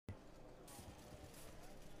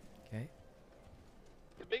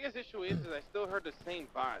issue is I still heard the same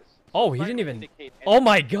buzz. Oh, he didn't even. Oh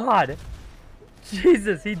my God.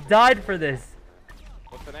 Jesus, he died for this.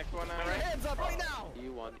 What's the next one now, right? Hands up right now.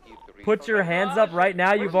 E1, E3. Put your hands up right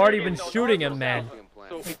now. You've already been shooting him, man.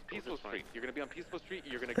 So it's Peaceful Street. You're gonna be on Peaceful Street.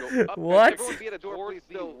 You're gonna go up. What? Everyone be at a door, please,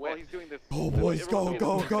 still while he's doing this. Go, boys, go,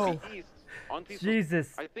 go, go.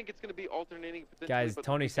 Jesus. I think it's gonna be alternating. Guys,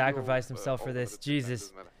 Tony sacrificed himself for this.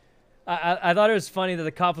 Jesus. I thought it was funny that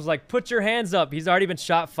the cop was like, put your hands up. He's already been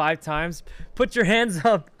shot 5 times. Put your hands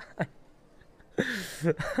up.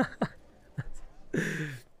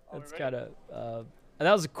 That's kind of...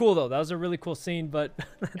 that was cool, though. That was a really cool scene, but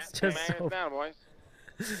that's just so... Down, boys.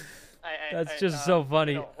 That's just so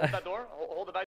funny. Hold that door.